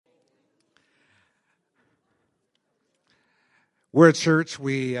We're a church.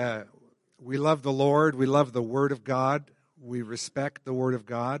 We love the Lord. We love the Word of God. We respect the Word of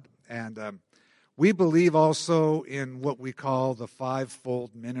God. And we believe also in what we call the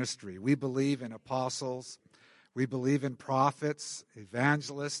fivefold ministry. We believe in apostles. We believe in prophets,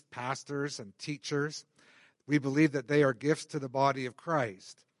 evangelists, pastors, and teachers. We believe that they are gifts to the body of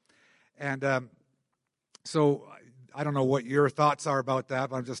Christ. And so I don't know what your thoughts are about that,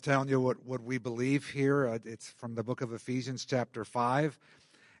 but I'm just telling you what we believe here. It's from the book of Ephesians chapter 5.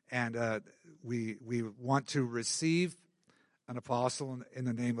 And we want to receive an apostle in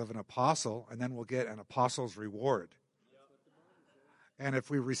the name of an apostle, and then we'll get an apostle's reward. And if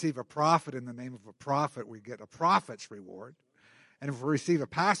we receive a prophet in the name of a prophet, we get a prophet's reward. And if we receive a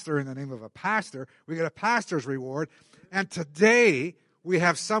pastor in the name of a pastor, we get a pastor's reward. And today, we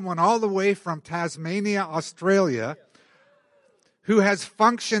have someone all the way from Tasmania, Australia, who has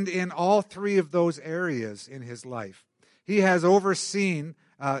functioned in all three of those areas in his life. He has overseen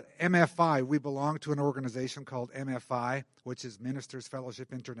MFI. We belong to an organization called MFI, which is Ministers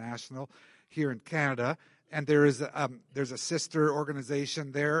Fellowship International here in Canada. And there's a sister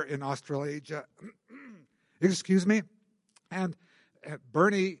organization there in Australasia. Excuse me. And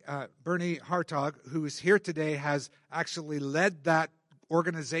Bernie Hartog, who is here today, has actually led that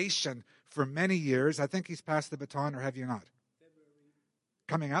organization for many years. I think he's passed the baton, or have you not?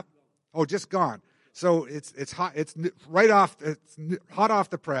 Coming up? Oh, just gone. So it's hot. It's right off. It's hot off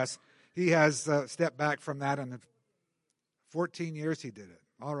the press. He has stepped back from that, and 14 years he did it.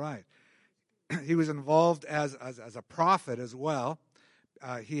 All right. He was involved as a prophet as well.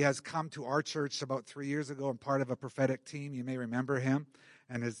 He has come to our church about 3 years ago and part of a prophetic team. You may remember him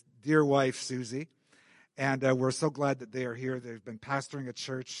and his dear wife, Susie. And we're so glad that they are here. They've been pastoring a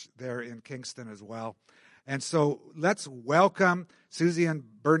church there in Kingston as well. And so let's welcome Susie and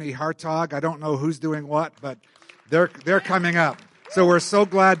Bernie Hartog. I don't know who's doing what, but they're coming up. So we're so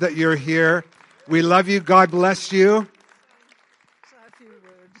glad that you're here. We love you. God bless you. So a few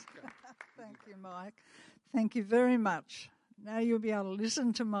words. Thank you, Mike. Thank you very much. Now you'll be able to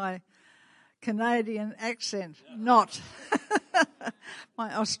listen to my Canadian accent, not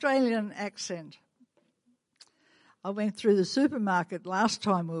my Australian accent. I went through the supermarket last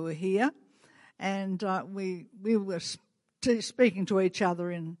time we were here, and we were speaking to each other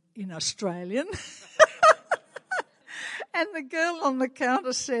in Australian. And the girl on the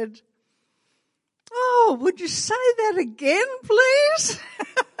counter said, "Oh, would you say that again, please?"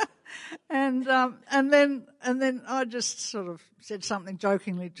 And then I just sort of said something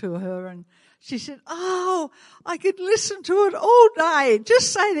jokingly to her, and she said, "Oh, I could listen to it all day.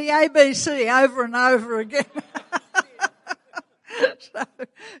 Just say the ABC over and over again." So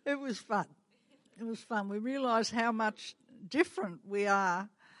it was fun. It was fun. We realised how much different we are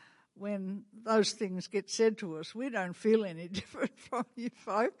when those things get said to us. We don't feel any different from you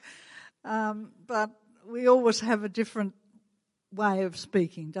folk, but we always have a different way of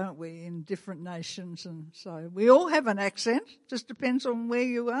speaking, don't we, in different nations. And so we all have an accent. Just depends on where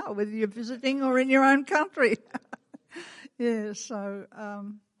you are, whether you're visiting or in your own country. Yeah, so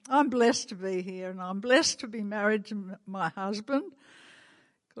I'm blessed to be here, and I'm blessed to be married to my husband,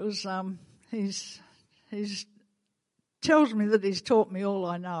 because he's tells me that he's taught me all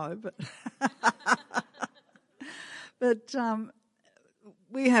I know, but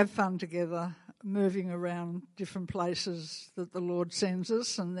we have fun together, moving around different places that the Lord sends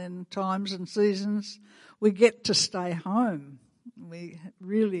us, and then times and seasons we get to stay home. We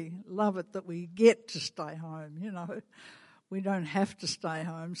really love it that we get to stay home, We don't have to stay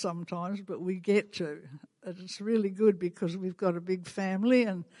home sometimes, but we get to. And it's really good because we've got a big family,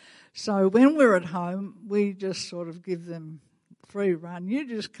 and so when we're at home, we just sort of give them free run. You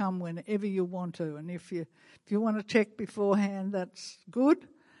just come whenever you want to, and if you want to check beforehand, that's good.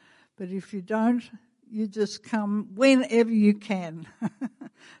 But if you don't, you just come whenever you can.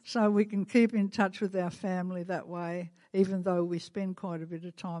 So we can keep in touch with our family that way, even though we spend quite a bit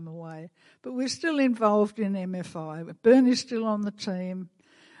of time away. But we're still involved in MFI. Bernie's still on the team.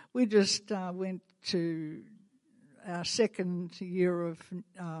 We just went to our second year of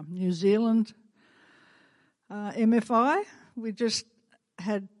New Zealand MFI. We just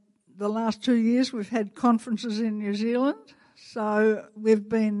had, the last 2 years, we've had conferences in New Zealand. So we've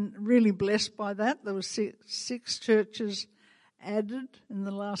been really blessed by that. There were six churches added in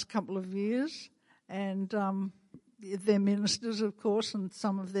the last couple of years, and their ministers, of course, and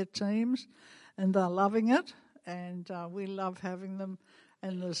some of their teams, and they're loving it, and we love having them.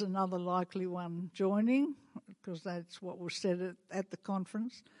 And there's another likely one joining, because that's what was said at the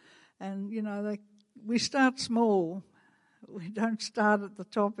conference. And, we start small, We don't start at the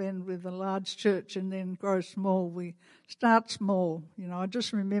top end with a large church and then grow small. We start small. You know, I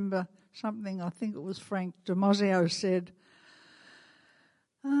just remember something, I think it was Frank Demosio said,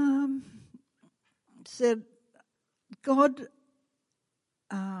 God,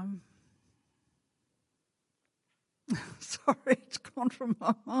 sorry, it's gone from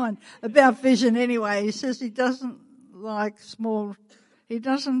my mind, about vision anyway. He says he doesn't like small, he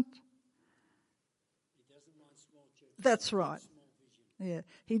doesn't mind small churches. That's right. Yeah,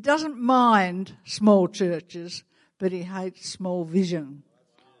 he doesn't mind small churches, but he hates small vision.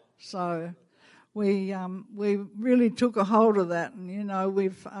 So we really took a hold of that, and you know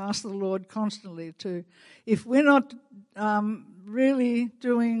we've asked the Lord constantly to, if we're not really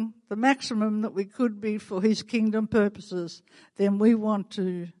doing the maximum that we could be for His kingdom purposes, then we want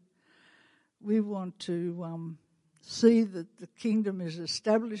to see that the kingdom is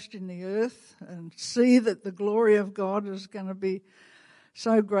established in the earth, and see that the glory of God is going to be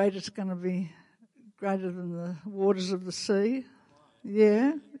so great it's going to be greater than the waters of the sea.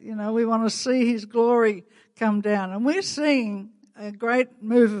 Yeah, you know, we want to see His glory come down. And we're seeing a great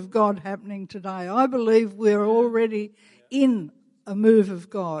move of God happening today. I believe we're already in a move of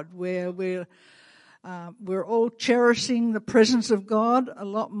God where we're all cherishing the presence of God a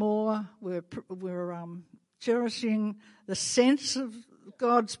lot more. We're cherishing the sense of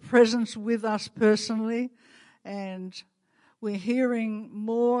God's presence with us personally, and we're hearing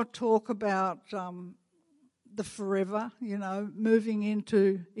more talk about the forever, you know, moving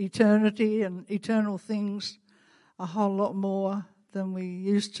into eternity and eternal things a whole lot more than we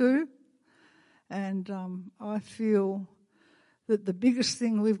used to. And I feel that the biggest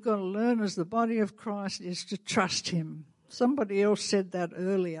thing we've got to learn as the body of Christ is to trust Him. Somebody else said that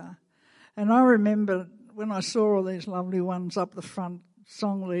earlier. And I remember when I saw all these lovely ones up the front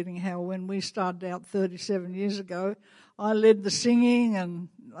song leading, how when we started out 37 years ago, I led the singing and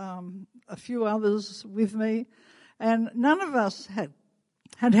a few others with me, and none of us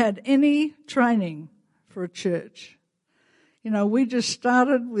had any training for a church. You know, we just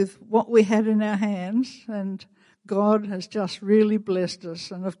started with what we had in our hands, and God has just really blessed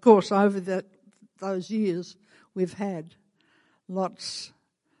us. And of course, over those years, we've had lots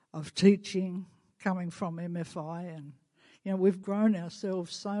of teaching coming from MFI, and you know, we've grown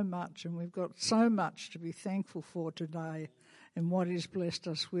ourselves so much, and we've got so much to be thankful for today, and what He's blessed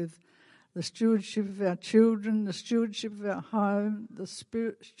us with. The stewardship of our children, the stewardship of our home, the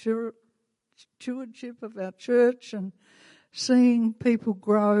stewardship of our church, and seeing people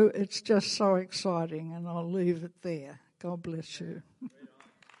grow. It's just so exciting, and I'll leave it there. God bless you.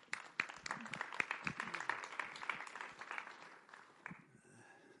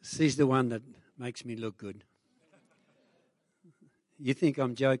 She's the one that makes me look good. You think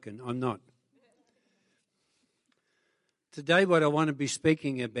I'm joking? I'm not. Today what I want to be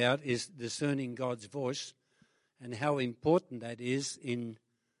speaking about is discerning God's voice and how important that is in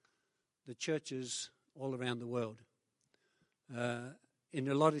the churches all around the world. In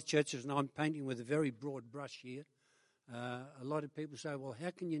a lot of churches, and I'm painting with a very broad brush here, a lot of people say, well, how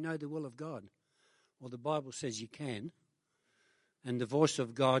can you know the will of God? Well, the Bible says you can. And the voice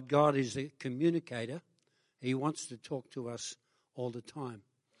of God, God is a communicator. He wants to talk to us all the time.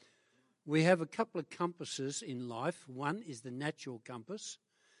 We have a couple of compasses in life. One is the natural compass,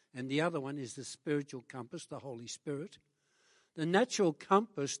 and the other one is the spiritual compass, the Holy Spirit. The natural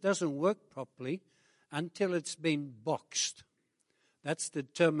compass doesn't work properly until it's been boxed. That's the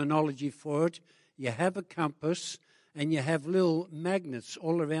terminology for it. You have a compass, and you have little magnets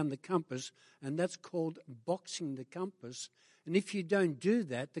all around the compass, and that's called boxing the compass. And if you don't do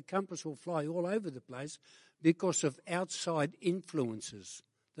that, the compass will fly all over the place because of outside influences.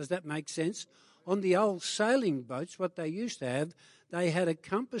 Does that make sense? On the old sailing boats, what they used to have, they had a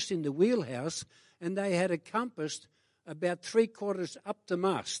compass in the wheelhouse, and they had a compass about 3/4 up the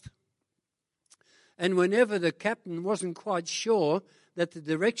mast. And whenever the captain wasn't quite sure that the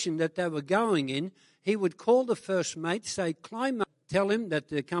direction that they were going in, he would call the first mate, say, climb up, tell him that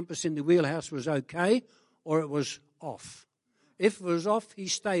the compass in the wheelhouse was okay or it was off. If it was off, he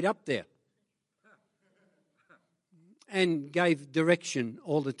stayed up there and gave direction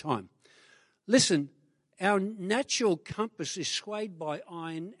all the time. Listen, our natural compass is swayed by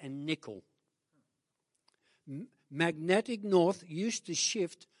iron and nickel. Magnetic north used to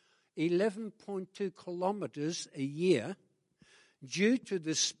shift 11.2 kilometers a year due to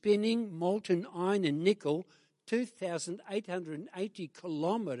the spinning molten iron and nickel 2,880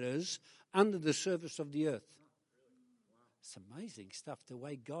 kilometers under the surface of the earth. It's amazing stuff, the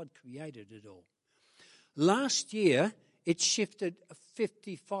way God created it all. Last year, it shifted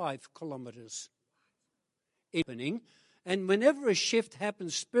 55 kilometers. And whenever a shift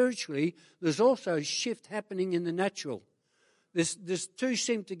happens spiritually, there's also a shift happening in the natural. This two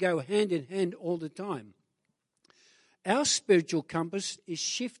seem to go hand in hand all the time. Our spiritual compass is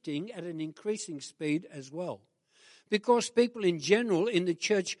shifting at an increasing speed as well. Because people in general in the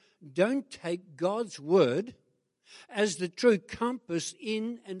church don't take God's word as the true compass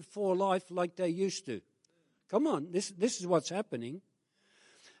in and for life like they used to. Come on, this is what's happening.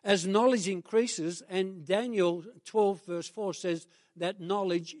 As knowledge increases, and Daniel 12 verse 4 says that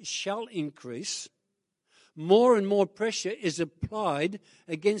knowledge shall increase, more and more pressure is applied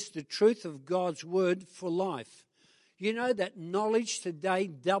against the truth of God's word for life. You know that knowledge today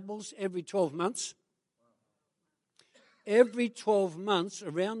doubles every 12 months? Every 12 months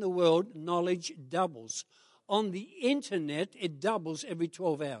around the world, knowledge doubles. On the internet, it doubles every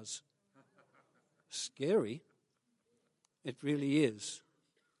 12 hours. Scary. It really is.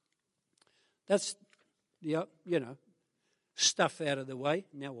 That's the, stuff out of the way.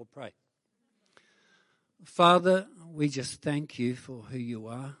 Now we'll pray. Father, we just thank you for who you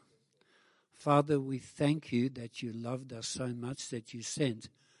are. Father, we thank you that you loved us so much that you sent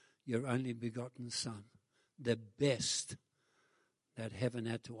your only begotten Son, the best that heaven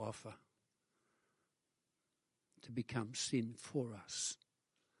had to offer, to become sin for us,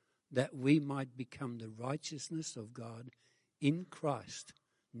 that we might become the righteousness of God in Christ,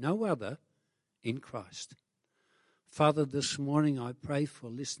 no other, in Christ. Father, this morning I pray for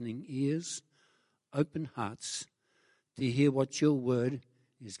listening ears, open hearts, to hear what your word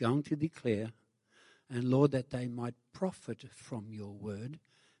is going to declare, and Lord, that they might profit from your word,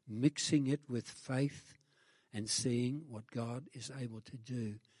 mixing it with faith and seeing what God is able to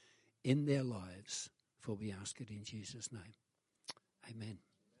do in their lives, for we ask it in Jesus' name. Amen.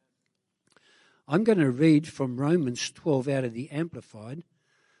 I'm going to read from Romans 12 out of the Amplified.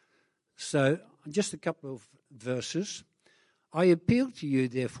 So, just a couple of verses. I appeal to you,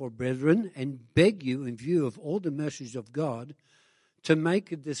 therefore, brethren, and beg you, in view of all the mercies of God, to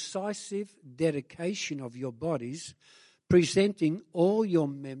make a decisive dedication of your bodies, presenting all your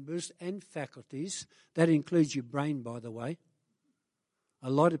members and faculties. That includes your brain, by the way. A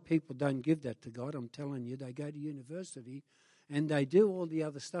lot of people don't give that to God. I'm telling you, they go to university and they do all the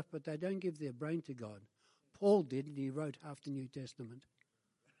other stuff, but they don't give their brain to God. Paul did, and he wrote half the New Testament.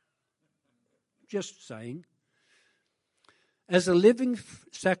 Just saying. As a living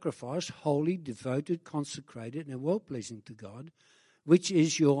sacrifice, holy, devoted, consecrated, and well-pleasing to God, which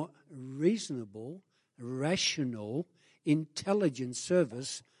is your reasonable, rational, intelligent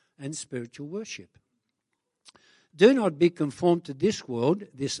service and spiritual worship. Do not be conformed to this world,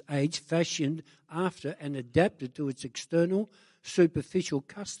 this age, fashioned after and adapted to its external, superficial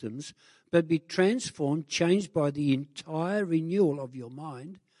customs, but be transformed, changed by the entire renewal of your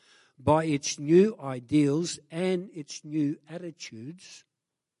mind, by its new ideals and its new attitudes,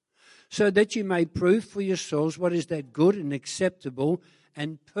 so that you may prove for yourselves what is that good and acceptable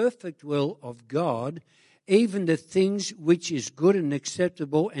and perfect will of God, even the things which is good and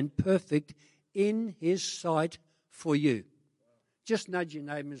acceptable and perfect in his sight for you. Just nudge your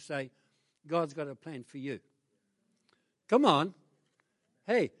neighbour and say, God's got a plan for you. Come on.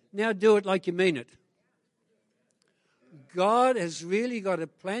 Hey, now do it like you mean it. God has really got a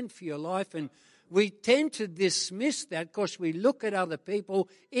plan for your life, and we tend to dismiss that because we look at other people,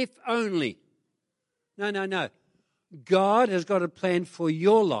 if only. No. God has got a plan for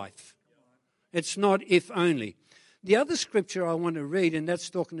your life. It's not if only. The other scripture I want to read, and that's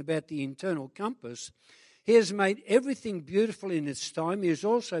talking about the internal compass. He has made everything beautiful in its time. He has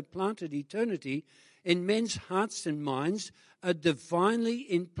also planted eternity in men's hearts and minds, a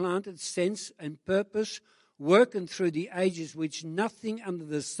divinely implanted sense and purpose working through the ages which nothing under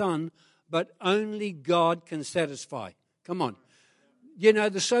the sun but only God can satisfy. Come on. You know,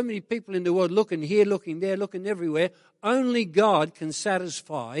 there's so many people in the world looking here, looking there, looking everywhere. Only God can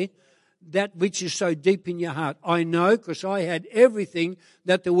satisfy that which is so deep in your heart. I know, because I had everything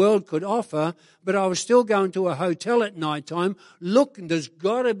that the world could offer, but I was still going to a hotel at night time. Look, there's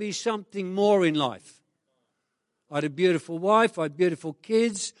got to be something more in life. I had a beautiful wife, I had beautiful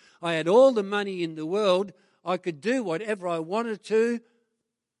kids, I had all the money in the world. I could do whatever I wanted to,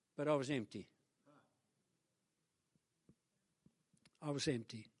 but I was empty. I was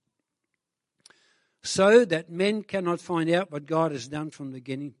empty. So that men cannot find out what God has done from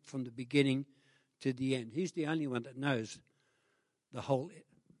the beginning to the end. He's the only one that knows the whole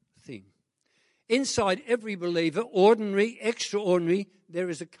thing. Inside every believer, ordinary, extraordinary, there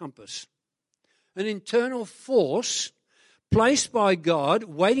is a compass. An internal force placed by God,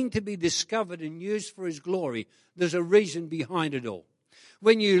 waiting to be discovered and used for his glory. There's a reason behind it all.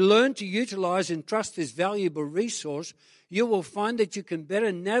 When you learn to utilize and trust this valuable resource, you will find that you can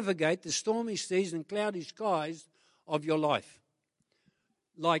better navigate the stormy seas and cloudy skies of your life.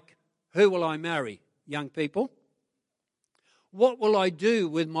 Like, who will I marry, young people? What will I do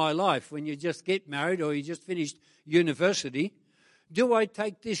with my life when you just get married or you just finished university? Do I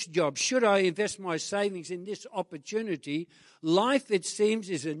take this job? Should I invest my savings in this opportunity? Life, it seems,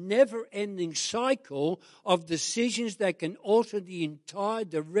 is a never-ending cycle of decisions that can alter the entire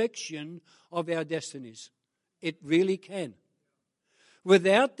direction of our destinies. It really can.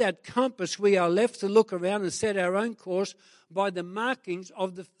 Without that compass, we are left to look around and set our own course by the markings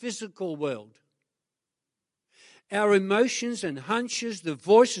of the physical world. Our emotions and hunches, the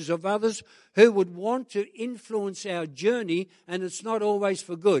voices of others who would want to influence our journey, and it's not always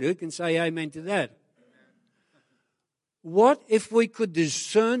for good. Who can say amen to that? What if we could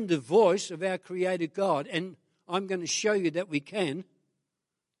discern the voice of our Creator God? And I'm going to show you that we can.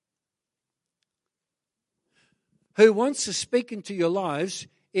 Who wants to speak into your lives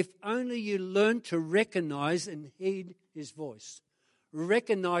if only you learn to recognize and heed His voice.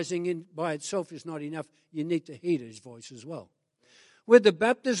 Recognizing it by itself is not enough. You need to heed His voice as well. With the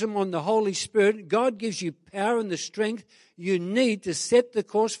baptism on the Holy Spirit, God gives you power and the strength you need to set the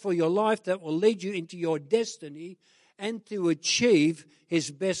course for your life that will lead you into your destiny and to achieve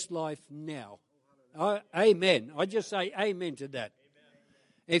His best life now. Amen. I just say amen to that.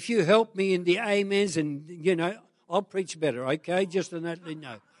 If you help me in the amens, and I'll preach better, okay? Just to let you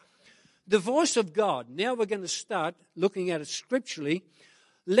know. The voice of God. Now we're going to start looking at it scripturally.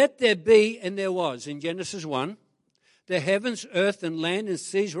 Let there be, and there was, in Genesis 1, the heavens, earth, and land and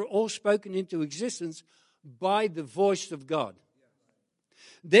seas were all spoken into existence by the voice of God.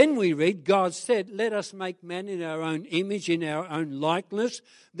 Then we read, God said, let us make man in our own image, in our own likeness.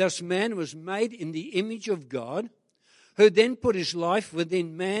 Thus man was made in the image of God, who then put his life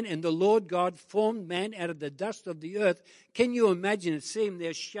within man, and the Lord God formed man out of the dust of the earth. Can you imagine it? See him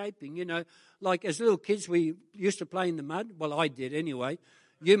there shaping, like as little kids we used to play in the mud. Well, I did anyway.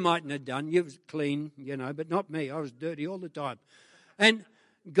 You mightn't have done. You was clean, but not me. I was dirty all the time. And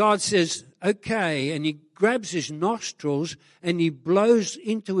God says, okay, and He grabs his nostrils and He blows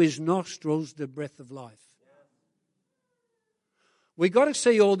into his nostrils the breath of life. We got to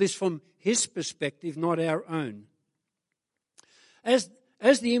see all this from His perspective, not our own. As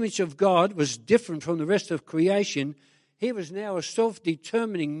the image of God was different from the rest of creation, He was now a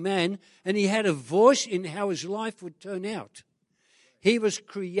self-determining man, and He had a voice in how his life would turn out. He was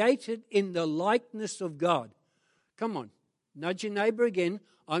created in the likeness of God. Come on, nudge your neighbor again.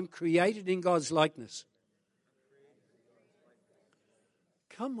 I'm created in God's likeness.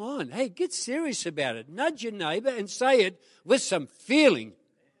 Come on, hey, get serious about it. Nudge your neighbor and say it with some feeling.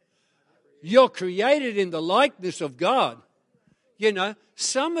 You're created in the likeness of God.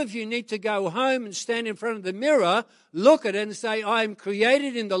 Some of you need to go home and stand in front of the mirror, look at it and say, I am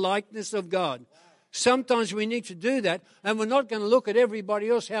created in the likeness of God. Sometimes we need to do that, and we're not going to look at everybody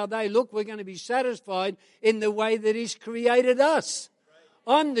else, how they look. We're going to be satisfied in the way that He's created us.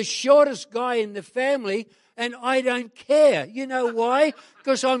 I'm the shortest guy in the family, and I don't care. You know why?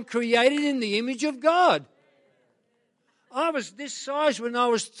 Because I'm created in the image of God. I was this size when I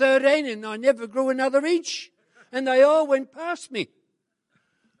was 13, and I never grew another inch. And they all went past me.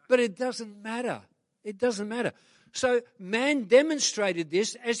 But it doesn't matter. It doesn't matter. So man demonstrated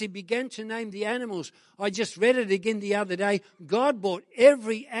this as he began to name the animals. I just read it again the other day. God brought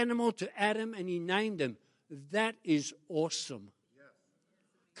every animal to Adam and He named them. That is awesome.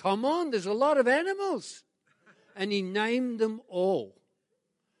 Come on, there's a lot of animals. And He named them all.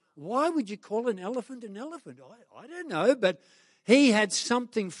 Why would you call an elephant an elephant? I don't know, but he had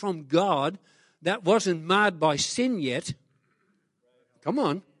something from God that wasn't marred by sin yet. Come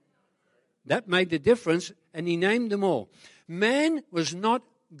on. That made the difference, and He named them all. Man was not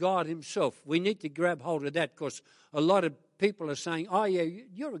God Himself. We need to grab hold of that, because a lot of people are saying, oh yeah,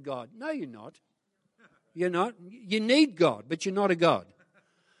 you're a God. No, you're not. You're not. You need God, but you're not a God.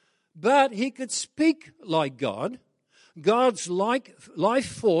 But He could speak like God. God's life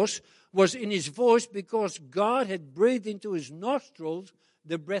force was in His voice because God had breathed into His nostrils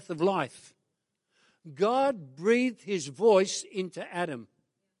the breath of life. God breathed His voice into Adam.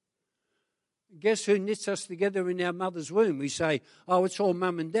 Guess who knits us together in our mother's womb? We say, oh, it's all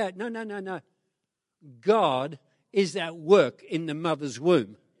mum and dad. No. God is at work in the mother's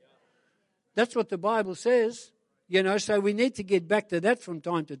womb. That's what the Bible says. So we need to get back to that from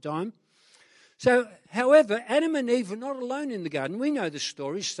time to time. So, however, Adam and Eve were not alone in the garden. We know the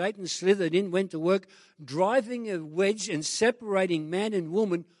story. Satan slithered in, went to work, driving a wedge and separating man and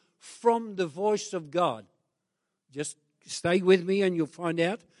woman from the voice of God. Just Stay with me and you'll find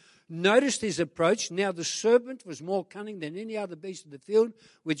out. Noticed his approach. Now the serpent was more cunning than any other beast of the field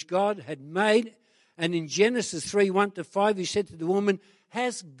which God had made. And in Genesis 3:1-5, he said to the woman,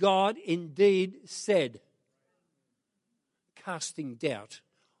 has God indeed said? Casting doubt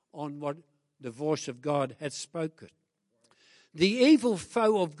on what the voice of God had spoken. The evil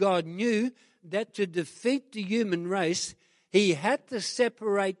foe of God knew that to defeat the human race, he had to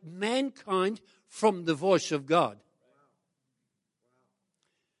separate mankind from the voice of God.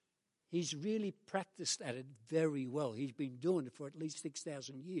 He's really practiced at it very well. He's been doing it for at least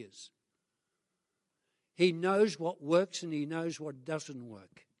 6,000 years. He knows what works and he knows what doesn't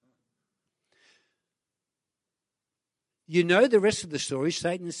work. You know the rest of the story.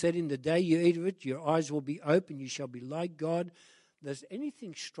 Satan said, in the day you eat of it, your eyes will be open, you shall be like God. Does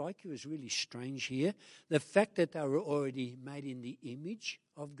anything strike you as really strange here? The fact that they were already made in the image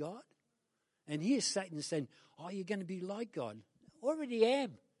of God. And here's Satan saying, oh, you're going to be like God. Already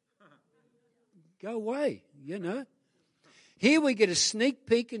am. Go away, you know. Here we get a sneak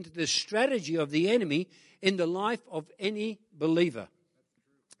peek into the strategy of the enemy in the life of any believer.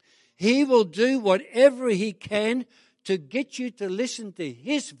 He will do whatever he can to get you to listen to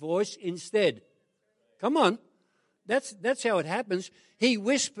his voice instead. Come on. That's how it happens. He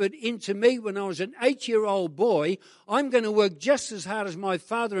whispered into me when I was an 8-year-old boy, I'm going to work just as hard as my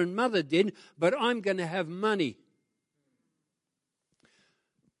father and mother did, but I'm going to have money.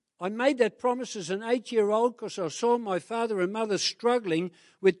 I made that promise as an 8-year-old because I saw my father and mother struggling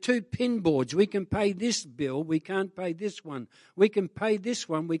with 2 pin boards. We can pay this bill, we can't pay this one. We can pay this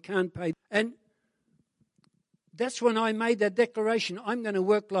one, we can't pay. And that's when I made that declaration. I'm going to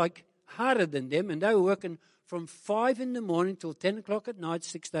work like harder than them. And they were working from 5 in the morning till 10 o'clock at night,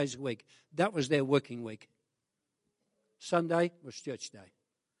 6 days a week. That was their working week. Sunday was church day.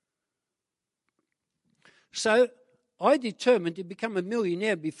 So I determined to become a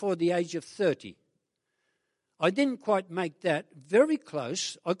millionaire before the age of 30. I didn't quite make that. Very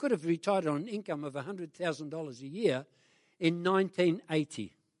close. I could have retired on an income of $100,000 a year in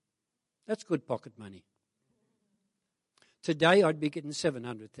 1980. That's good pocket money. Today I'd be getting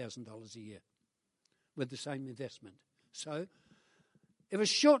 $700,000 a year with the same investment. So it was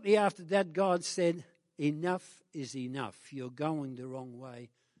shortly after that God said, enough is enough. You're going the wrong way.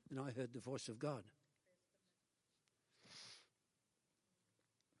 And I heard the voice of God.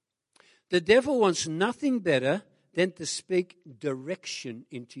 The devil wants nothing better than to speak direction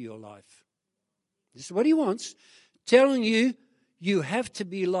into your life. This is what he wants. Telling you, you have to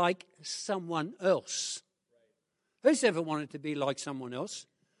be like someone else. Who's ever wanted to be like someone else?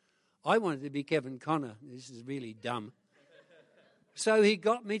 I wanted to be Kevin Connor. This is really dumb. So he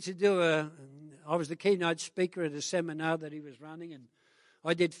got me to do I was the keynote speaker at a seminar that he was running, and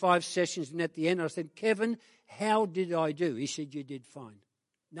I did 5 sessions, and at the end I said, Kevin, how did I do? He said, you did fine.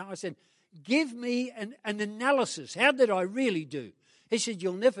 No, I said, give me an analysis. How did I really do? He said,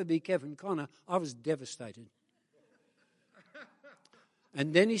 you'll never be Kevin Connor. I was devastated.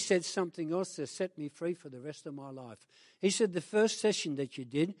 And then he said something else that set me free for the rest of my life. He said, the first session that you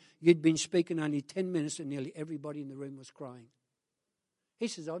did, you'd been speaking only 10 minutes and nearly everybody in the room was crying. He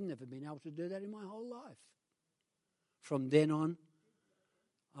says, I've never been able to do that in my whole life. From then on,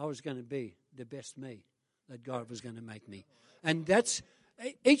 I was going to be the best me that God was going to make me. And that's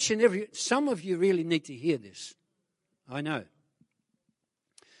each and every, some of you really need to hear this. I know.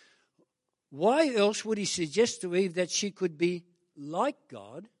 Why else would he suggest to Eve that she could be like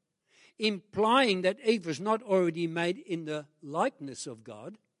God, implying that Eve was not already made in the likeness of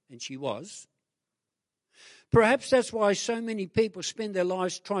God, and she was? Perhaps that's why so many people spend their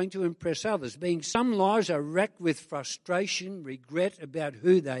lives trying to impress others. Some lives are racked with frustration, regret about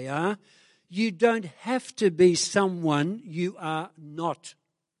who they are. You don't have to be someone you are not.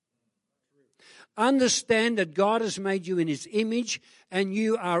 Understand that God has made you in his image, and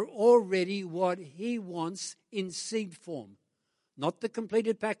you are already what he wants in seed form. Not the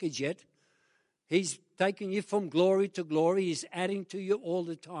completed package yet. He's taking you from glory to glory. He's adding to you all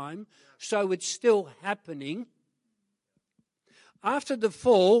the time. So it's still happening. After the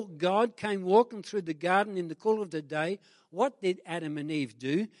fall, God came walking through the garden in the cool of the day. What did Adam and Eve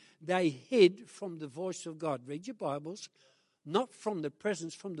do? They hid from the voice of God. Read your Bibles. Not from the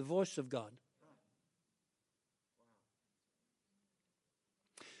presence, from the voice of God.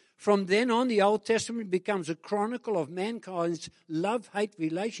 From then on, the Old Testament becomes a chronicle of mankind's love-hate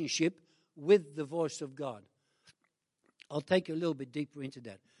relationship with the voice of God. I'll take you a little bit deeper into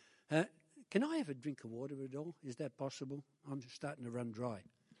that. Can I have a drink of water at all? Is that possible? I'm starting to run dry.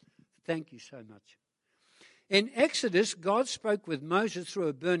 Thank you so much. In Exodus, God spoke with Moses through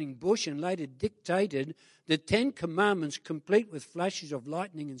a burning bush and later dictated the 10 Commandments, complete with flashes of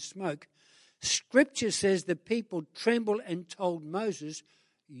lightning and smoke. Scripture says the people trembled and told Moses,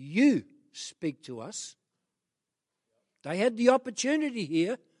 "You speak to us." They had the opportunity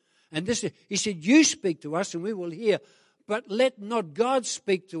here. And he said, "You speak to us and we will hear. But let not God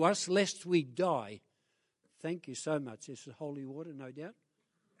speak to us lest we die." Thank you so much. This is holy water, no doubt.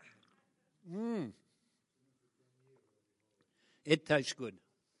 It tastes good.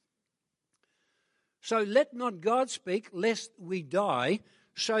 So let not God speak lest we die.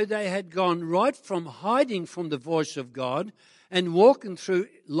 So they had gone right from hiding from the voice of God and walking through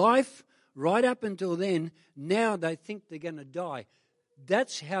life right up until then. Now they think they're going to die.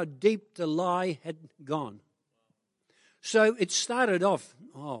 That's how deep the lie had gone. So it started off,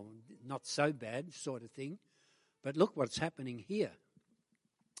 not so bad sort of thing. But look what's happening here.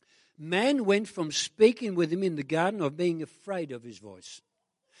 Man went from speaking with him in the garden of being afraid of his voice.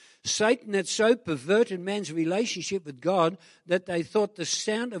 Satan had so perverted man's relationship with God that they thought the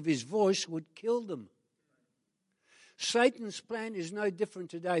sound of his voice would kill them. Satan's plan is no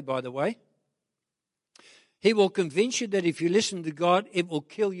different today, by the way. He will convince you that if you listen to God, it will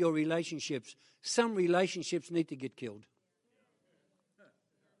kill your relationships. Some relationships need to get killed.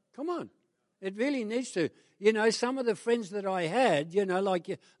 Come on. It really needs to. You know, some of the friends that I had,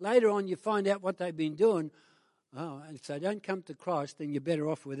 later on you find out what they've been doing. Oh, if they don't come to Christ, then you're better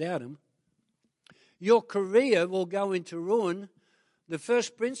off without them. Your career will go into ruin. The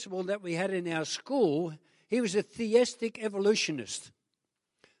first principal that we had in our school, he was a theistic evolutionist.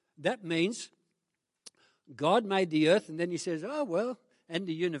 That means God made the earth and then he says, and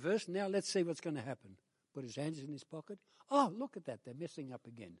the universe, now let's see what's going to happen. Put his hands in his pocket. Oh, look at that, they're messing up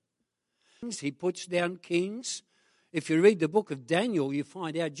again. He puts down kings. If you read the book of Daniel, you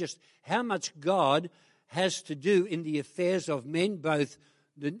find out just how much God has to do in the affairs of men, both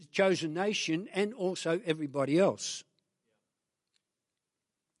the chosen nation and also everybody else.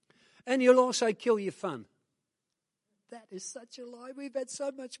 And he'll also kill your fun. That is such a lie. We've had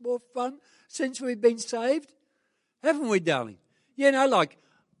so much more fun since we've been saved. Haven't we, darling?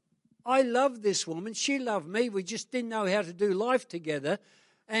 I love this woman. She loved me. We just didn't know how to do life together.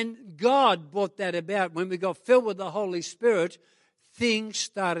 And God brought that about. When we got filled with the Holy Spirit, things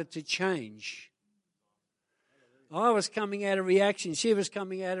started to change. I was coming out of reaction. She was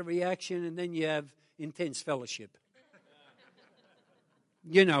coming out of reaction. And then you have intense fellowship.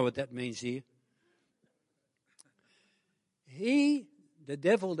 You know what that means here. He, the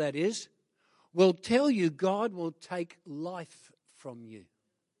devil that is, will tell you God will take life from you.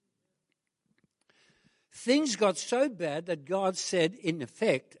 Things got so bad that God said, in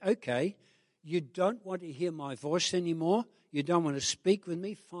effect, okay, you don't want to hear my voice anymore. You don't want to speak with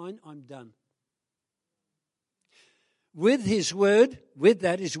me. Fine, I'm done. With his word,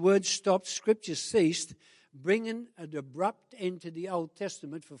 his word stopped, Scripture ceased, bringing an abrupt end to the Old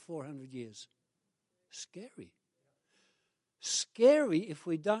Testament for 400 years. Scary. Scary if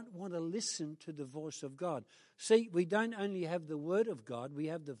we don't want to listen to the voice of God. See, we don't only have the Word of God, we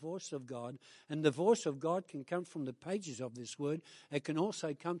have the voice of God. And the voice of God can come from the pages of this Word. It can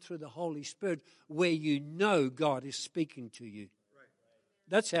also come through the Holy Spirit where you know God is speaking to you.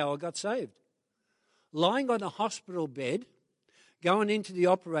 That's how I got saved. Lying on a hospital bed, going into the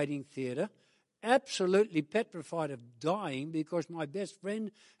operating theatre, absolutely petrified of dying because my best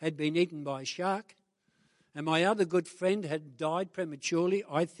friend had been eaten by a shark. And my other good friend had died prematurely,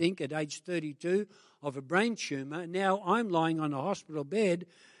 I think, at age 32 of a brain tumour. Now I'm lying on a hospital bed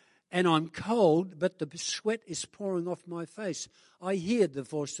and I'm cold, but the sweat is pouring off my face. I hear the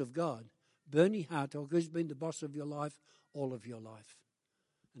voice of God. Bernie Hartog, who's been the boss of your life all of your life.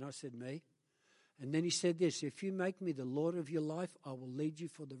 And I said, me? And then he said this, if you make me the Lord of your life, I will lead you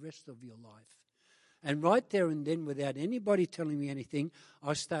for the rest of your life. And right there and then, without anybody telling me anything,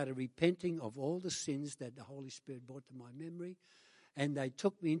 I started repenting of all the sins that the Holy Spirit brought to my memory. And they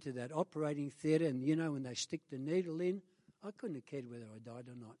took me into that operating theatre. And, you know, when they stick the needle in, I couldn't have cared whether I died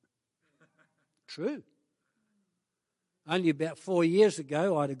or not. True. Only about 4 years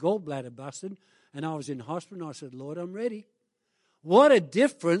ago, I had a gallbladder busted. And I was in hospital. And I said, Lord, I'm ready. What a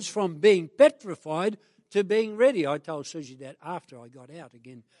difference from being petrified to being ready. I told Susie that after I got out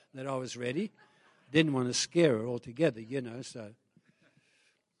again that I was ready. Didn't want to scare her altogether, so.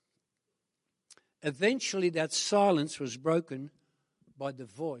 Eventually that silence was broken by the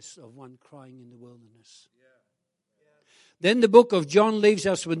voice of one crying in the wilderness. Then the book of John leaves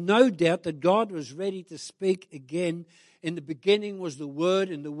us with no doubt that God was ready to speak again. In the beginning was the Word,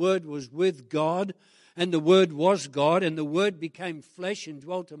 and the Word was with God. And the Word was God, and the Word became flesh and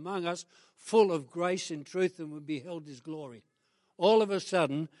dwelt among us, full of grace and truth, and we beheld His glory. All of a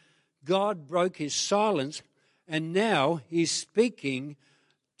sudden, God broke His silence, and now He's speaking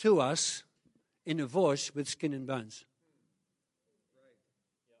to us in a voice with skin and bones.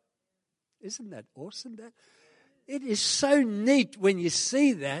 Isn't that awesome? It is so neat when you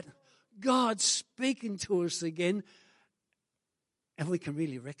see that. God speaking to us again, and we can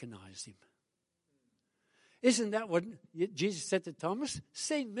really recognize Him. Isn't that what Jesus said to Thomas?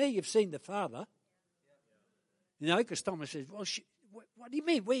 "Seen me, you've seen the Father." You know, because Thomas says, "Well, what do you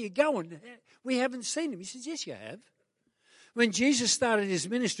mean? Where are you going? We haven't seen Him." He says, "Yes, you have." When Jesus started His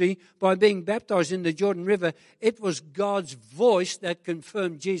ministry by being baptized in the Jordan River, it was God's voice that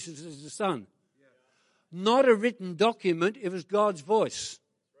confirmed Jesus as the Son. Not a written document, it was God's voice.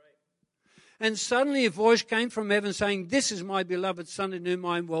 And suddenly a voice came from heaven saying, "This is my beloved Son in whom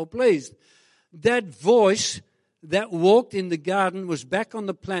I am well pleased." That voice that walked in the garden was back on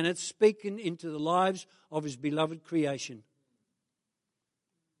the planet speaking into the lives of His beloved creation.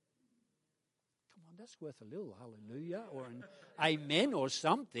 Come on, that's worth a little hallelujah or an amen or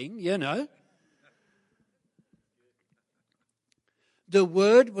something, you know. The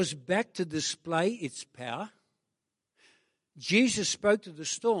Word was back to display its power. Jesus spoke to the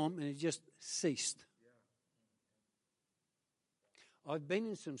storm and it just ceased. I've been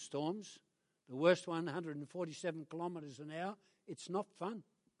in some storms. The worst one, 147 kilometres an hour. It's not fun.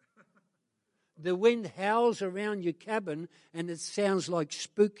 The wind howls around your cabin and it sounds like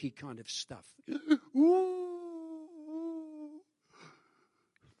spooky kind of stuff. You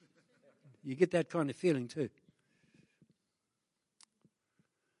get that kind of feeling too.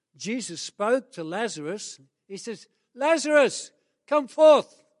 Jesus spoke to Lazarus. He says, "Lazarus, come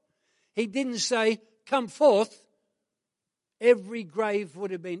forth." He didn't say, "Come forth." Every grave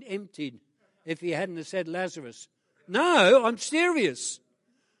would have been emptied if He hadn't have said Lazarus. No, I'm serious.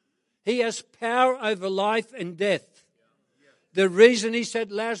 He has power over life and death. The reason He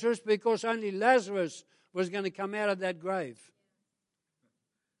said Lazarus, because only Lazarus was going to come out of that grave.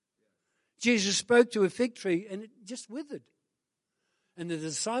 Jesus spoke to a fig tree and it just withered. And the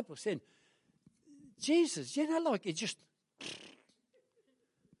disciples said, "Jesus, you know, like it just..."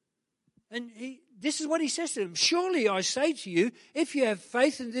 And this is what He says to them. "Surely I say to you, if you have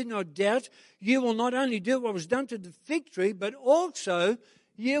faith and do not doubt, you will not only do what was done to the fig tree, but also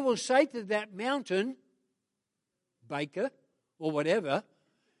you will say to that mountain, baker or whatever,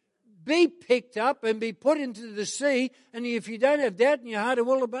 be picked up and be put into the sea. And if you don't have doubt in your heart, it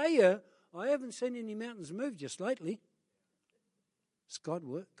will obey you." I haven't seen any mountains move just lately. It's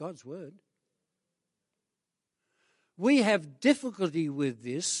God's word. We have difficulty with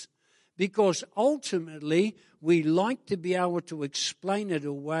this because ultimately we like to be able to explain it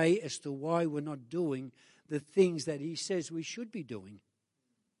away as to why we're not doing the things that He says we should be doing.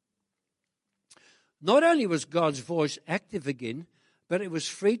 Not only was God's voice active again, but it was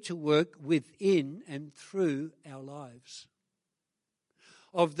free to work within and through our lives.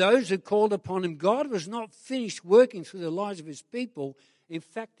 Of those who called upon Him, God was not finished working through the lives of His people. In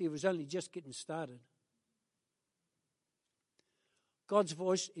fact, He was only just getting started. God's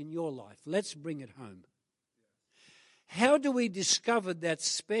voice in your life. Let's bring it home. How do we discover that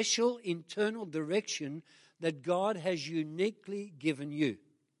special internal direction that God has uniquely given you?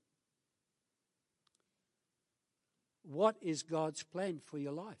 What is God's plan for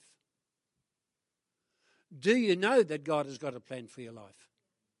your life? Do you know that God has got a plan for your life?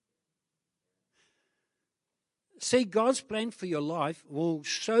 See, God's plan for your life will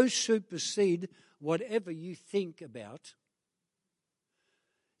so supersede whatever you think about.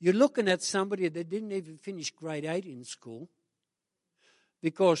 You're looking at somebody that didn't even finish grade 8 in school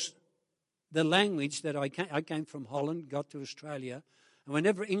because the language that I came from Holland, got to Australia, and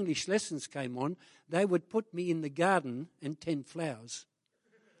whenever English lessons came on, they would put me in the garden and tend flowers.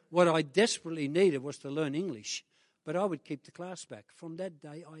 What I desperately needed was to learn English, but I would keep the class back. From that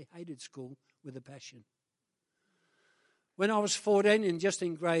day, I hated school with a passion. When I was 14 and just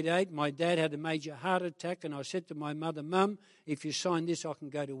in grade 8, my dad had a major heart attack and I said to my mother, "Mum, if you sign this, I can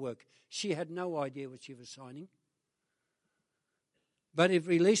go to work." She had no idea what she was signing. But it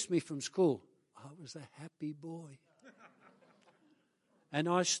released me from school. I was a happy boy. And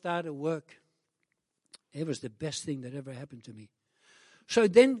I started work. It was the best thing that ever happened to me. So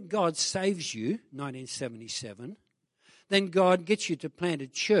then God saves you, 1977. Then God gets you to plant a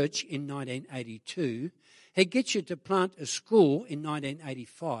church in 1982. He gets you to plant a school in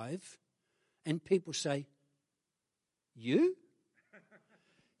 1985. And people say, "You?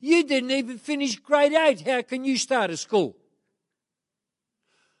 You didn't even finish grade 8. How can you start a school?"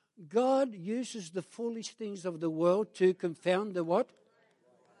 God uses the foolish things of the world to confound the what?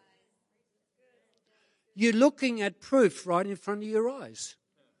 You're looking at proof right in front of your eyes.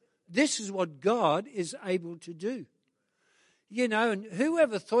 This is what God is able to do. You know, and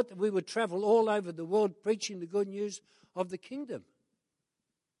whoever thought that we would travel all over the world preaching the good news of the kingdom?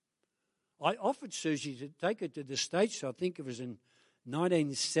 I offered Susie to take her to the States. I think it was in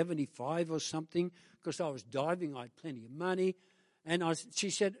 1975 or something, because I was diving. I had plenty of money. And she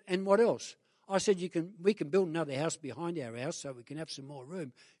said, and what else? I said, we can build another house behind our house so we can have some more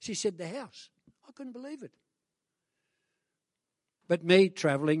room. She said, the house. I couldn't believe it. But me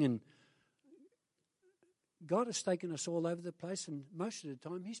traveling, and God has taken us all over the place, and most of the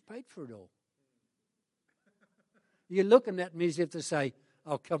time He's paid for it all. You're looking at me as if to say,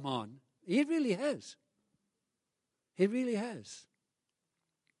 oh, come on. He really has. He really has.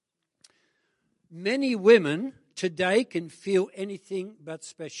 Many women today can feel anything but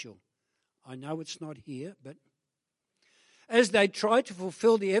special. I know it's not here, but as they try to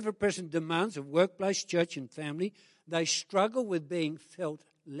fulfill the ever-present demands of workplace, church, and family, they struggle with being felt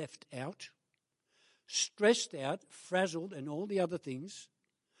left out, stressed out, frazzled, and all the other things.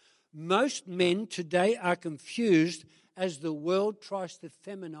 Most men today are confused as the world tries to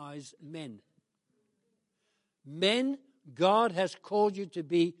feminize men. Men, God has called you to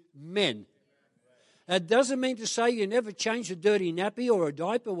be men. That doesn't mean to say you never change a dirty nappy or a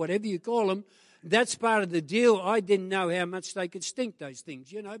diaper, whatever you call them. That's part of the deal. I didn't know how much they could stink, those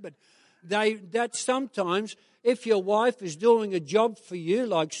things, you know, but that sometimes, if your wife is doing a job for you,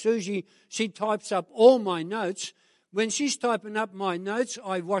 like Susie, she types up all my notes. When she's typing up my notes,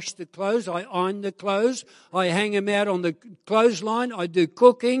 I wash the clothes, I iron the clothes, I hang them out on the clothesline, I do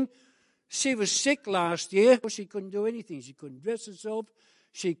cooking. She was sick last year. She couldn't do anything. She couldn't dress herself.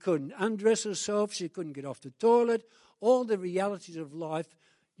 She couldn't undress herself. She couldn't get off the toilet. All the realities of life.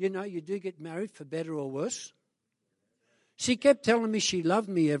 You know, you do get married for better or worse. She kept telling me she loved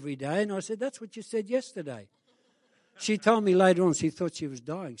me every day, and I said, that's what you said yesterday. She told me later on she thought she was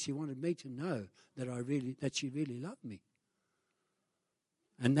dying. She wanted me to know that she really loved me.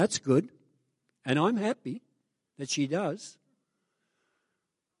 And that's good. And I'm happy that she does.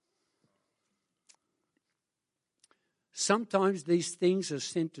 Sometimes these things are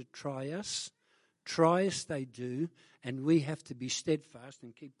sent to try us. Try us they do, and we have to be steadfast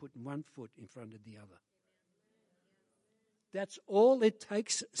and keep putting one foot in front of the other. That's all it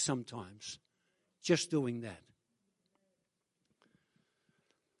takes sometimes, just doing that.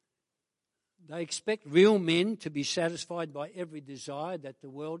 They expect real men to be satisfied by every desire that the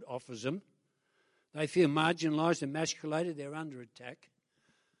world offers them. They feel marginalized, emasculated, they're under attack.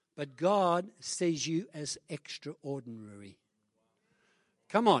 But God sees you as extraordinary.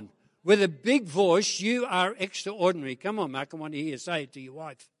 Come on. With a big voice, you are extraordinary. Come on, Mark, I want to hear you say it to your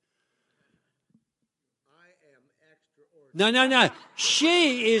wife. I am extraordinary. No.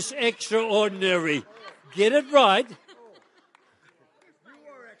 She is extraordinary. Get it right.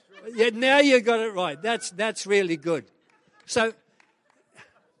 Yeah, now you got it right. That's really good. So,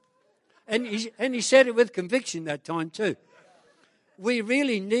 and he said it with conviction that time too. We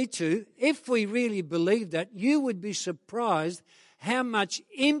really need to, if we really believe that, you would be surprised how much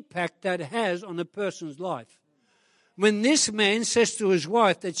impact that has on a person's life. When this man says to his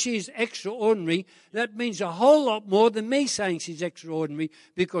wife that she's extraordinary, that means a whole lot more than me saying she's extraordinary,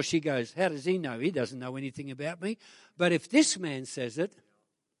 because she goes, how does he know? He doesn't know anything about me. But if this man says it,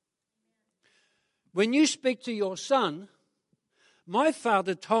 when you speak to your son, my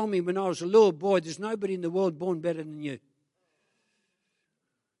father told me when I was a little boy, there's nobody in the world born better than you.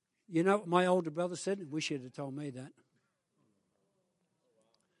 You know what my older brother said? Wish he'd have told me that.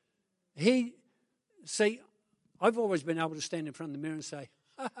 I've always been able to stand in front of the mirror and say,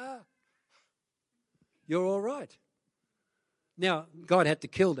 you're all right. Now, God had to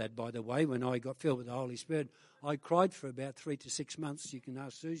kill that, by the way, when I got filled with the Holy Spirit. I cried for about 3 to 6 months. You can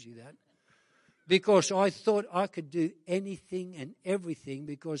ask Susie that. Because I thought I could do anything and everything,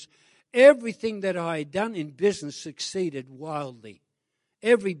 because everything that I had done in business succeeded wildly.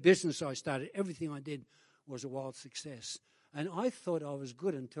 Every business I started, everything I did was a wild success. And I thought I was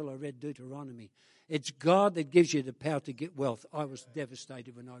good until I read Deuteronomy. It's God that gives you the power to get wealth. I was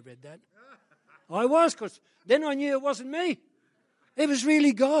devastated when I read that. I was, because then I knew it wasn't me. It was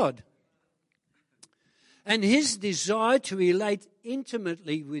really God. And His desire to relate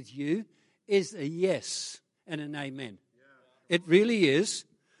intimately with you is a yes and an amen. It really is.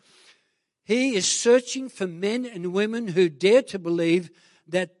 He is searching for men and women who dare to believe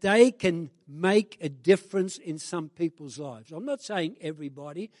that they can make a difference in some people's lives. I'm not saying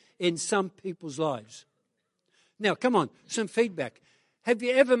everybody, in some people's lives. Now, come on, some feedback. Have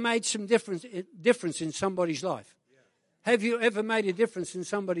you ever made some difference in somebody's life? Have you ever made a difference in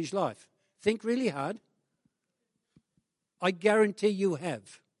somebody's life? Think really hard. I guarantee you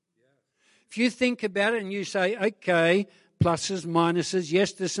have. If you think about it and you say, okay, pluses, minuses,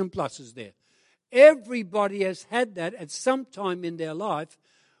 yes, there's some pluses there. Everybody has had that at some time in their life,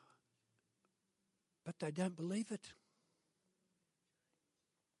 but they don't believe it.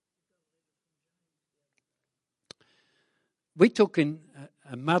 We took in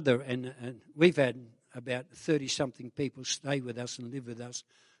a mother, and we've had about 30-something people stay with us and live with us,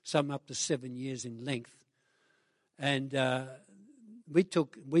 some up to 7 years in length. And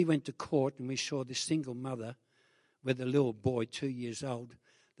we went to court and we saw this single mother with a little boy, 2 years old,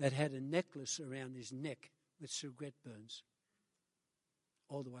 that had a necklace around his neck with cigarette burns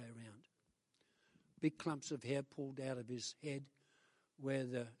all the way around. Big clumps of hair pulled out of his head where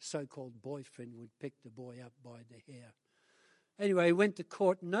the so-called boyfriend would pick the boy up by the hair. Anyway, he went to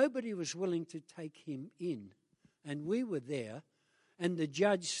court. Nobody was willing to take him in. And we were there. And the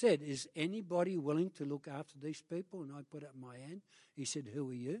judge said, is anybody willing to look after these people? And I put up my hand. He said, who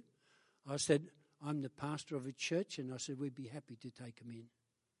are you? I said, I'm the pastor of a church. And I said, we'd be happy to take him in.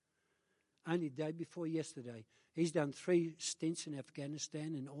 Only the day before yesterday. He's done 3 stints in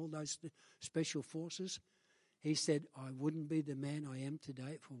Afghanistan and all those special forces. He said, I wouldn't be the man I am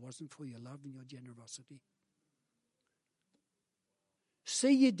today if it wasn't for your love and your generosity.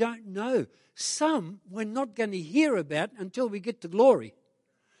 See, you don't know. Some we're not going to hear about until we get to glory.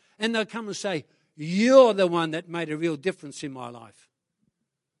 And they'll come and say, you're the one that made a real difference in my life.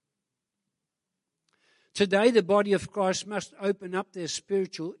 Today, the body of Christ must open up their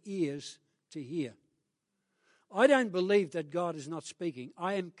spiritual ears to hear. I don't believe that God is not speaking.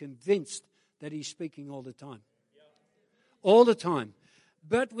 I am convinced that He's speaking all the time. All the time.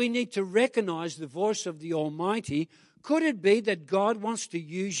 But we need to recognize the voice of the Almighty. Could it be that God wants to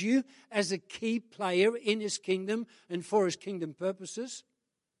use you as a key player in His kingdom and for His kingdom purposes?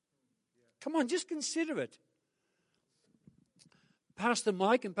 Come on, just consider it. Pastor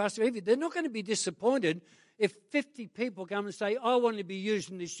Mike and Pastor Evie, they're not going to be disappointed if 50 people come and say, I want to be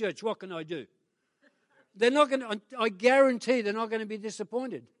used in this church. What can I do? They're not going to, I guarantee they're not going to be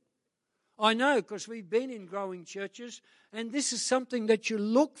disappointed. I know, because we've been in growing churches, and this is something that you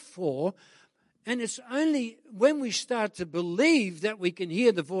look for. And it's only when we start to believe that we can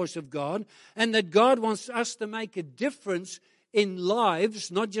hear the voice of God and that God wants us to make a difference in lives,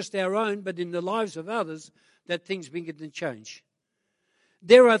 not just our own, but in the lives of others, that things begin to change.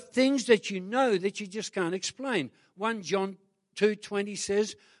 There are things that you know that you just can't explain. 1 John 2:20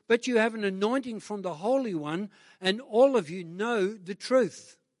 says, but you have an anointing from the Holy One, and all of you know the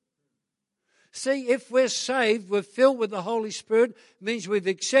truth. See, if we're saved, we're filled with the Holy Spirit, means we've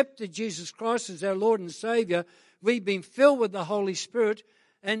accepted Jesus Christ as our Lord and Savior. We've been filled with the Holy Spirit.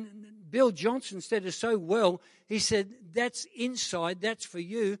 And Bill Johnson said it so well. He said, that's inside, that's for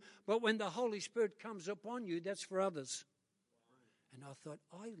you. But when the Holy Spirit comes upon you, that's for others. And I thought,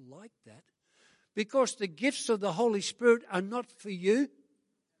 I like that. Because the gifts of the Holy Spirit are not for you.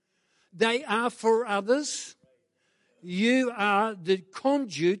 They are for others. You are the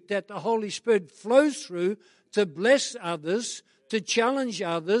conduit that the Holy Spirit flows through to bless others, to challenge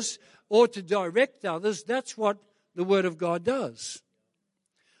others, or to direct others. That's what the Word of God does.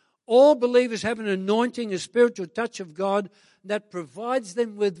 All believers have an anointing, a spiritual touch of God that provides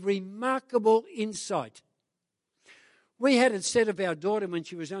them with remarkable insight. We had it said of our daughter when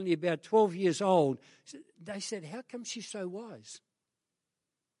she was only about 12 years old. They said, how come she's so wise?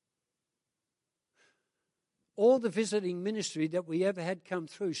 All the visiting ministry that we ever had come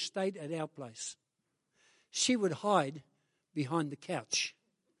through stayed at our place. She would hide behind the couch.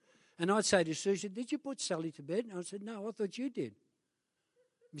 And I'd say to Susie, did you put Sally to bed? And I said, no, I thought you did.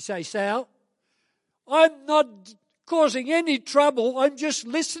 You say, Sal, I'm not causing any trouble. I'm just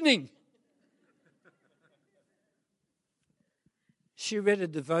listening. She read a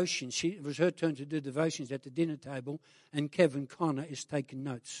devotion. It was her turn to do devotions at the dinner table, and Kevin Connor is taking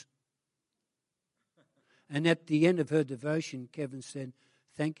notes. And at the end of her devotion, Kevin said,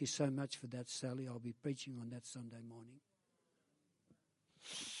 thank you so much for that, Sally. I'll be preaching on that Sunday morning.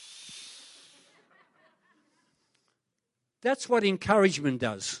 That's what encouragement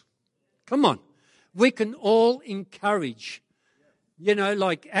does. Come on. We can all encourage. You know,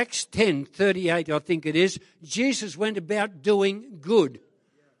 like Acts 10:38, I think it is, Jesus went about doing good.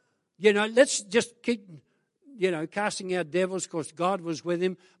 You know, let's just keep, casting out devils because God was with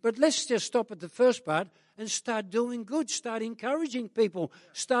him. But let's just stop at the first part and start doing good. Start encouraging people.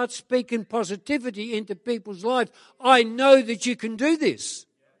 Start speaking positivity into people's lives. I know that you can do this.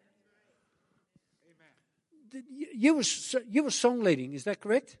 you were song leading, is that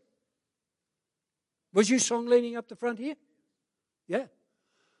correct? Was you song leading up the front here? Yeah.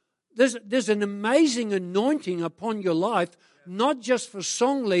 There's an amazing anointing upon your life, not just for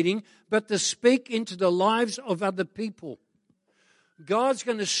song leading, but to speak into the lives of other people. God's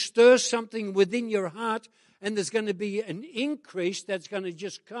going to stir something within your heart, and there's going to be an increase that's going to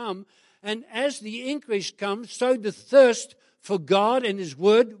just come. And as the increase comes, so the thirst for God and His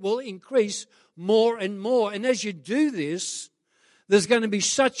Word will increase more and more. And as you do this, there's going to be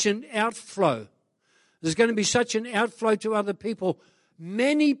such an outflow. There's going to be such an outflow to other people.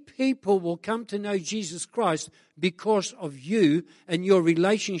 Many people will come to know Jesus Christ because of you and your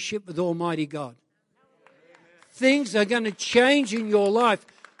relationship with Almighty God. Things are going to change in your life.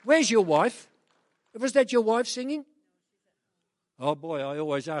 Where's your wife? Was that your wife singing? Oh boy, I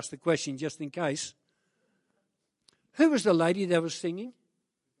always ask the question just in case. Who was the lady that was singing?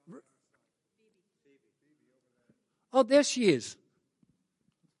 Oh, there she is.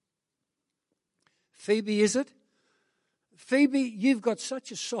 Phoebe, is it? Phoebe, you've got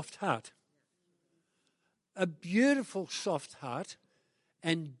such a soft heart. A beautiful soft heart.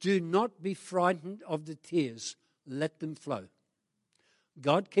 And do not be frightened of the tears. Let them flow.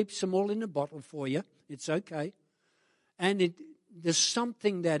 God keeps them all in a bottle for you. It's okay. And there's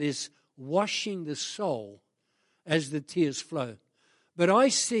something that is washing the soul as the tears flow. But I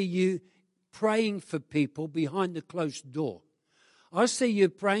see you praying for people behind the closed door. I see you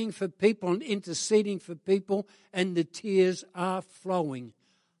praying for people and interceding for people, and the tears are flowing.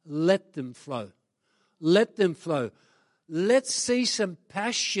 Let them flow. Let them flow. Let's see some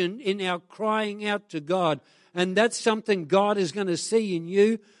passion in our crying out to God. And that's something God is going to see in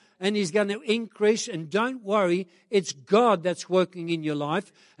you, and He's going to increase. And don't worry, it's God that's working in your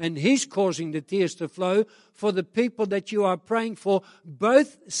life, and He's causing the tears to flow for the people that you are praying for,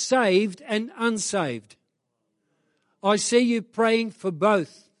 both saved and unsaved. I see you praying for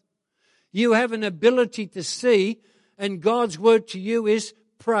both. You have an ability to see, and God's word to you is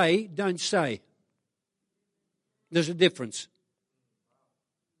pray, don't say. There's a difference.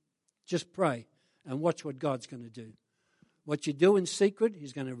 Just pray and watch what God's going to do. What you do in secret,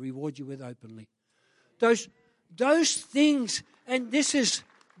 He's going to reward you with openly. Those things, and this is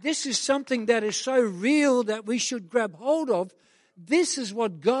something that is so real that we should grab hold of. This is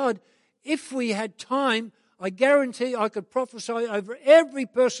what God, if we had time, I guarantee I could prophesy over every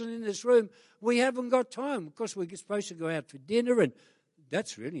person in this room. We haven't got time. Of course, we're supposed to go out for dinner, and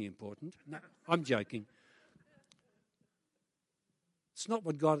that's really important. No, I'm joking. It's not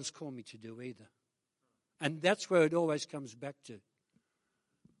what God has called me to do either. And that's where it always comes back to.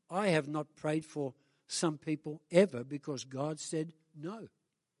 I have not prayed for some people ever because God said no. And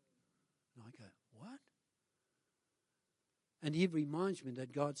I go, what? And He reminds me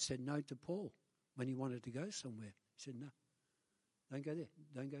that God said no to Paul when he wanted to go somewhere. He said, no, don't go there,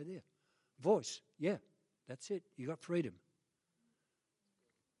 don't go there. Voice, yeah, that's it. You got freedom.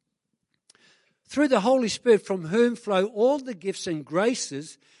 Through the Holy Spirit, from whom flow all the gifts and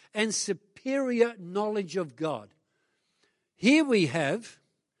graces and superior knowledge of God. Here we have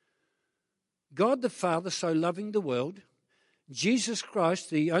God the Father so loving the world, Jesus Christ,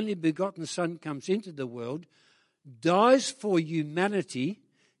 the only begotten Son, comes into the world, dies for humanity,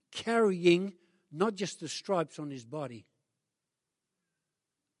 carrying not just the stripes on His body.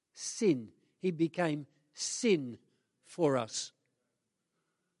 Sin. He became sin for us.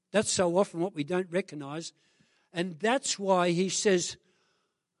 That's so often what we don't recognize. And that's why He says,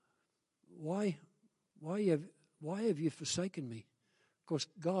 why have you forsaken me? Because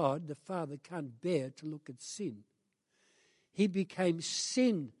God, the Father, can't bear to look at sin. He became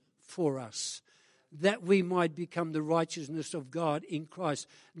sin for us, that we might become the righteousness of God in Christ.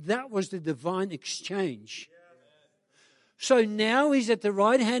 That was the divine exchange. So now He's at the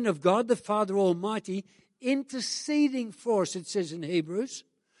right hand of God, the Father Almighty, interceding for us, it says in Hebrews.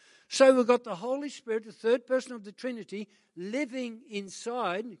 So we've got the Holy Spirit, the third person of the Trinity, living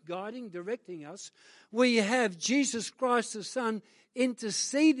inside, guiding, directing us. We have Jesus Christ, the Son,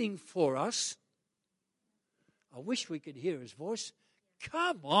 interceding for us. I wish we could hear His voice.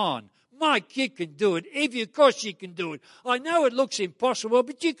 Come on, Mike, you can do it. Evie, of course you can do it. I know it looks impossible,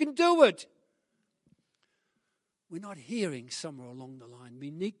 but you can do it. We're not hearing somewhere along the line.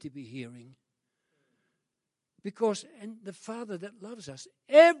 We need to be hearing. Because, and the Father that loves us,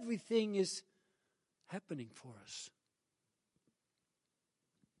 everything is happening for us.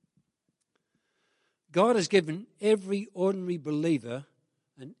 God has given every ordinary believer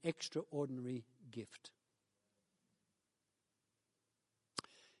an extraordinary gift.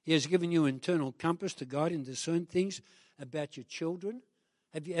 He has given you an internal compass to guide and discern things about your children.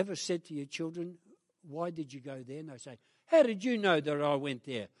 Have you ever said to your children, why did you go there? And they say, how did you know that I went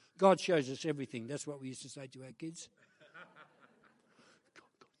there? God shows us everything. That's what we used to say to our kids.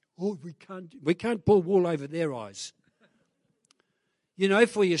 Oh, we can't pull wool over their eyes. You know,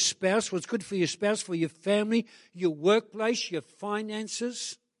 for your spouse, what's good for your spouse, for your family, your workplace, your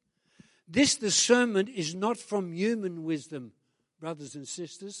finances. This discernment is not from human wisdom, brothers and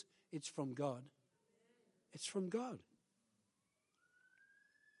sisters. It's from God. It's from God.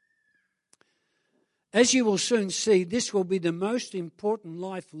 As you will soon see, this will be the most important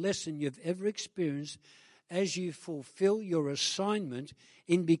life lesson you've ever experienced as you fulfill your assignment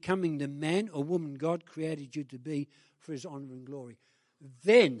in becoming the man or woman God created you to be for His honor and glory.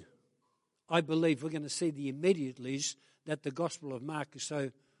 Then, I believe we're going to see the immediatelys that the Gospel of Mark is so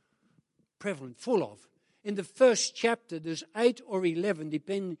prevalent, full of. In the first chapter, there's 8 or 11,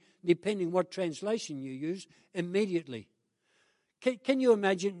 depending what translation you use, immediately. Can you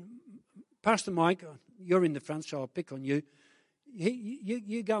imagine, Pastor Mike, you're in the front, so I'll pick on you.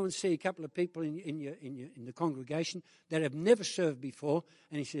 You go and see a couple of people in the congregation that have never served before,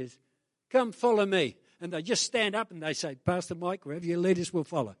 and he says, come follow me. And they just stand up and they say, Pastor Mike, wherever you lead us, we'll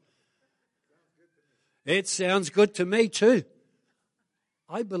follow. It sounds good to me too.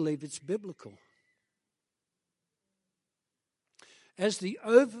 I believe it's biblical. As the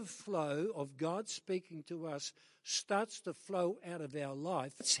overflow of God speaking to us starts to flow out of our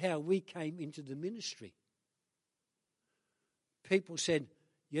life, that's how we came into the ministry. People said,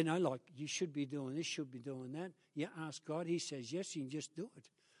 you know, like, you should be doing this, should be doing that. You ask God, He says yes, you can just do it.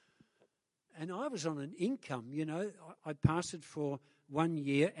 And I was on an income, you know. I pastored for 1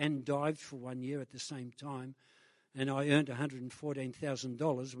 year and dived for 1 year at the same time. And I earned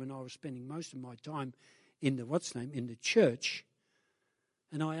 $114,000 when I was spending most of my time in the church.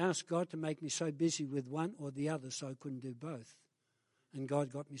 And I asked God to make me so busy with one or the other so I couldn't do both. And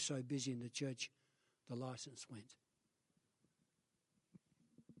God got me so busy in the church, the license went.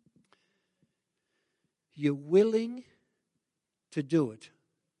 You're willing to do it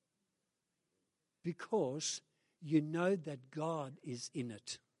because you know that God is in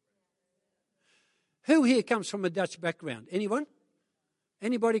it. Who here comes from a Dutch background? Anyone?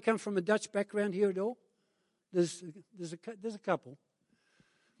 Anybody come from a Dutch background here at all? There's a couple.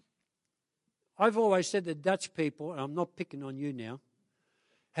 I've always said that Dutch people, and I'm not picking on you now,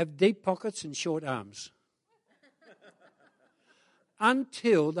 have deep pockets and short arms.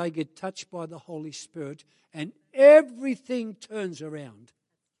 Until they get touched by the Holy Spirit and everything turns around.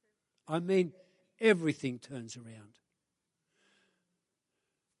 I mean, everything turns around.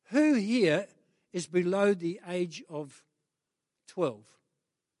 Who here is below the age of 12?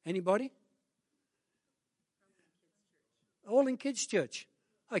 Anybody? All in kids' church.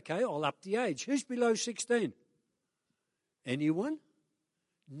 Okay, I'll up the age. Who's below 16? Anyone?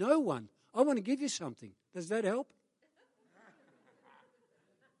 No one. I want to give you something. Does that help?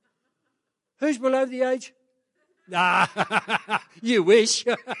 Who's below the age? You wish.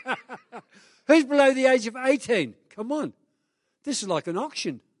 Who's below the age of 18? Come on. This is like an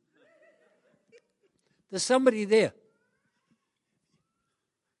auction. There's somebody there.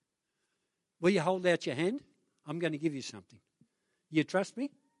 Will you hold out your hand? I'm going to give you something. You trust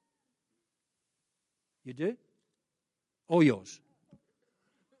me? You do? All yours.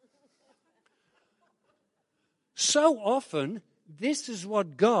 So often, this is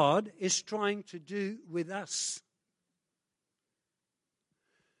what God is trying to do with us.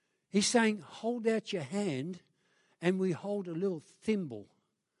 He's saying, hold out your hand, and we hold a little thimble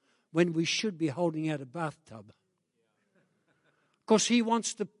when we should be holding out a bathtub. Because He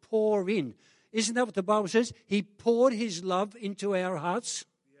wants to pour in. Isn't that what the Bible says? He poured His love into our hearts.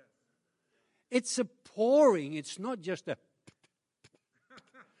 It's a pouring. It's not just a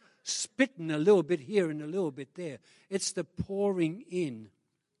spitting a little bit here and a little bit there. It's the pouring in.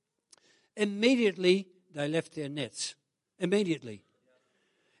 Immediately, they left their nets. Immediately.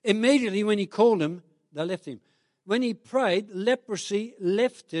 Immediately, when He called them, they left Him. When He prayed, leprosy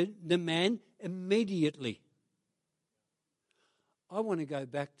left the man immediately. I want to go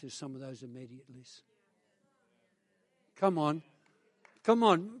back to some of those immediatelys. Come on. Come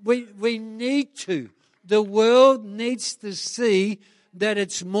on. We need to. The world needs to see that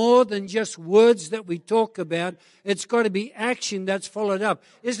it's more than just words that we talk about. It's got to be action that's followed up.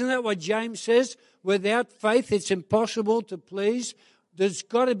 Isn't that what James says? Without faith, it's impossible to please. There's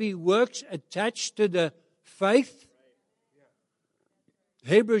got to be works attached to the faith.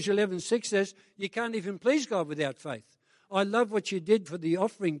 Hebrews 11:6 says you can't even please God without faith. I love what you did for the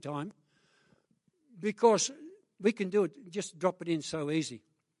offering time because we can do it, just drop it in so easy.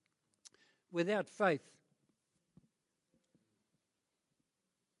 Without faith,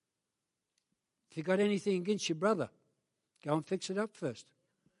 If you've got anything against your brother, go and fix it up first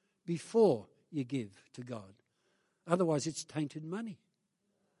before you give to God. Otherwise, it's tainted money.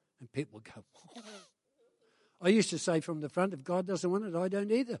 And people go, I used to say from the front, if God doesn't want it, I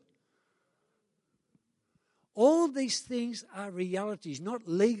don't either. All these things are realities, not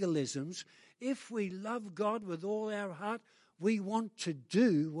legalisms. If we love God with all our heart, we want to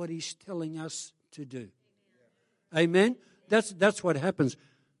do what He's telling us to do. Amen? That's what happens.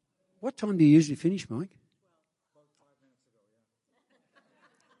 What time do you usually finish, Mike? About 5 minutes ago,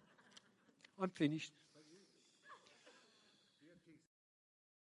 yeah. I'm finished.